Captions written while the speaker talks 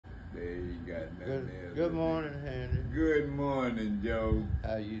You got nothing else. Good morning, Henry. Good morning, Joe.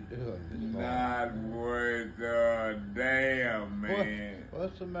 How you doing this morning? Not worth a damn, man.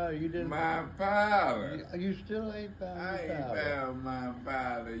 What's the matter? You didn't. My powder. You still ain't found I your ain't powder. found my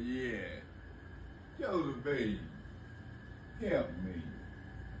powder yet. Josephine, help me.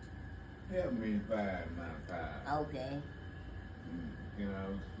 Help me find my powder. Okay. You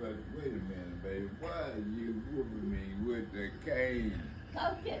know, but wait a minute, baby. Why are you whooping me with the cane?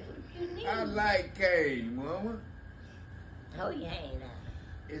 Cause that's what you need. I like cane, woman. Hold your hand out.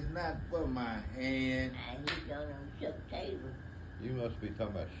 It's not for my hand. And he's on the soup table. You must be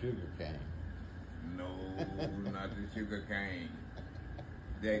talking about sugar cane. No, not the sugar cane.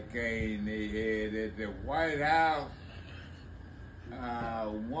 That cane they had at the White House. I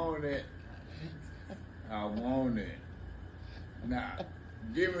want it. I want it. Now,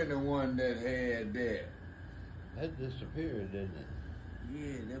 give me the one that had that. That disappeared, didn't it?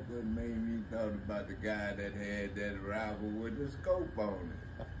 Yeah, that's what made me thought about the guy that had that rifle with the scope on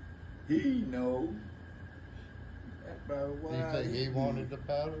it. He knows. That's probably why. You think he wanted the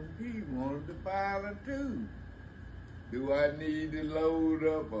powder? He wanted the powder too. Do I need to load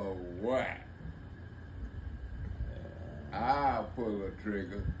up or what? I'll pull a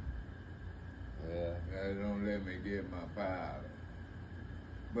trigger. Yeah. That don't let me get my powder.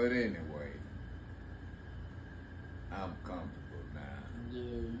 But anyway, I'm comfortable now. Yeah,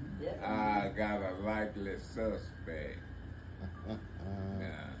 you better. I got a likely suspect.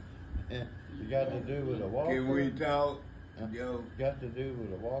 Yeah. You got to do with a walker? Can we talk, Joe? Got to do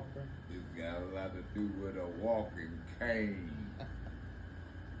with a walker? It's got a lot to do with a walking cane.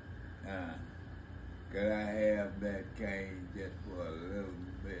 Could I have that cane just for a little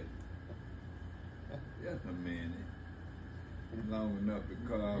bit? Just a minute. Long enough to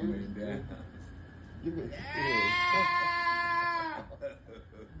calm me down. Give it.